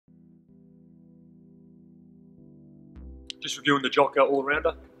Just reviewing the GIOCA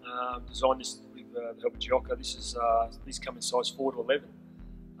all-rounder. Designed this with the help of GIOCA. These come in size 4 to 11.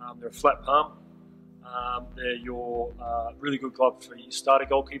 They're a flat palm. They're your really good glove for your starter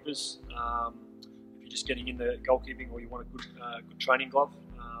goalkeepers. If you're just getting into goalkeeping, or you want a good training glove,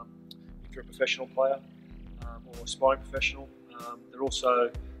 if you're a professional player or aspiring professional. They're also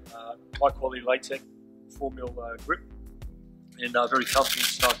high quality latex, 4mm grip, and very comfy and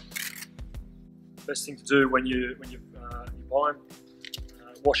snug. Best thing to do when you buy them,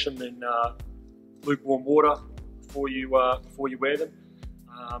 wash them in lukewarm water before you wear them,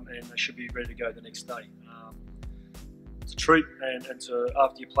 and they should be ready to go the next day. To treat and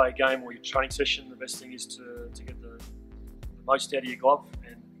after you play a game or your training session, the best thing is to get the most out of your glove,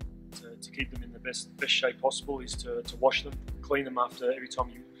 and to keep them in the best shape possible is to wash them, clean them after every time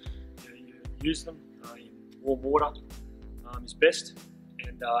you use them in warm water is best,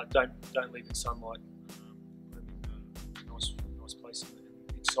 and don't leave in sunlight. Put them in a nice place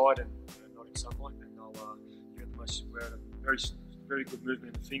inside and not in sunlight, and you get the most out of them. Very good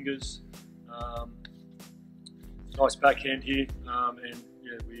movement in the fingers. Nice backhand here, and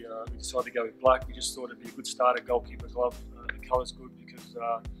yeah, we decided to go with black. We just thought it'd be a good starter goalkeeper glove. The colour's good because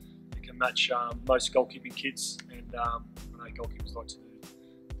it can match most goalkeeping kits, and I know goalkeepers like to do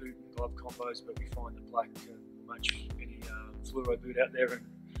boot and glove combos, but we find that black will match any fluoro boot out there, and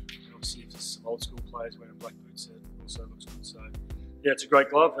obviously if there's some old school players wearing black boots, it also looks good. So yeah, it's a great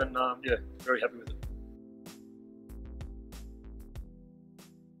glove, and yeah, very happy with it.